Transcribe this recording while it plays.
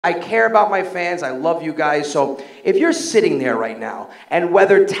I care about my fans. I love you guys. So if you're sitting there right now, and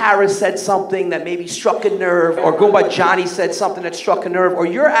whether Tara said something that maybe struck a nerve, or Goomba Johnny said something that struck a nerve, or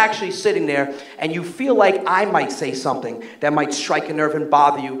you're actually sitting there and you feel like I might say something that might strike a nerve and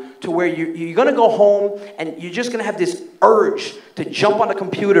bother you, to where you're going to go home and you're just going to have this urge to jump on the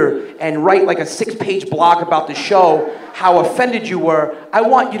computer and write like a 6-page blog about the show, how offended you were, I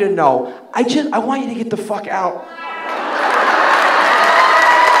want you to know, I want you to get the fuck out.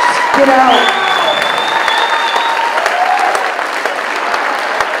 Get out.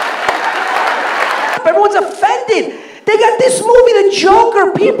 Everyone's offended. They got this movie, The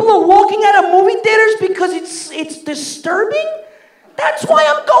Joker. People are walking out of movie theaters because it's disturbing. That's why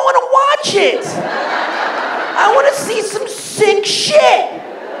I'm going to watch it. I want to see some sick shit.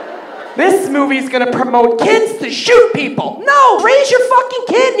 This movie's going to promote kids to shoot people. No, raise your fucking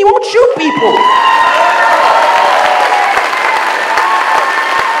kid and he won't shoot people.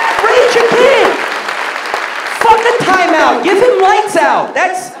 Raise your kid. Fuck a timeout. Give him lights out.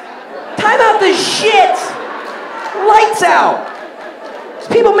 That's timeout the shit. Lights out.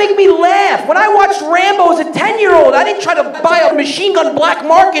 People make me laugh. When I watched Rambo as a 10-year-old, I didn't try to buy a machine gun black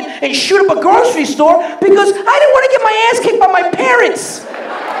market and shoot up a grocery store because I didn't want to get my ass kicked by my parents.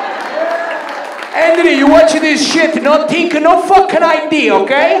 Anthony, you watching this shit? No think, no fucking idea,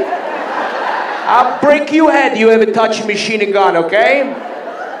 okay? I'll break your head. You ever touch a machine gun, okay?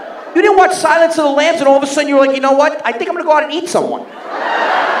 You didn't watch Silence of the Lambs and all of a sudden you were like, you know what? I think I'm gonna go out and eat someone.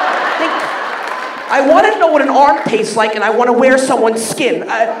 I want to know what an arm tastes like and I want to wear someone's skin.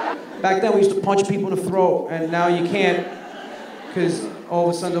 Back then we used to punch people in the throat and now you can't because all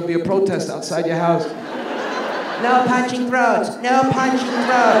of a sudden there'll be a protest outside your house. No punching throats. No punching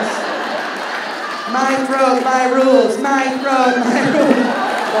throats. My throat, my rules. My throat, my rules.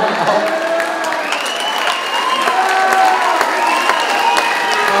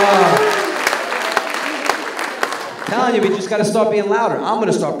 Telling you, we just gotta start being louder. I'm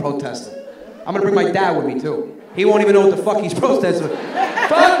gonna start protesting. I'm gonna bring my dad with me too. He won't even know what the fuck he's protesting.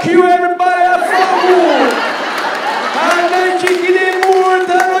 Fuck you, everybody! I fuck you! I'm not chicken anymore. I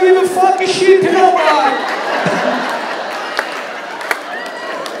don't give a fucking shit.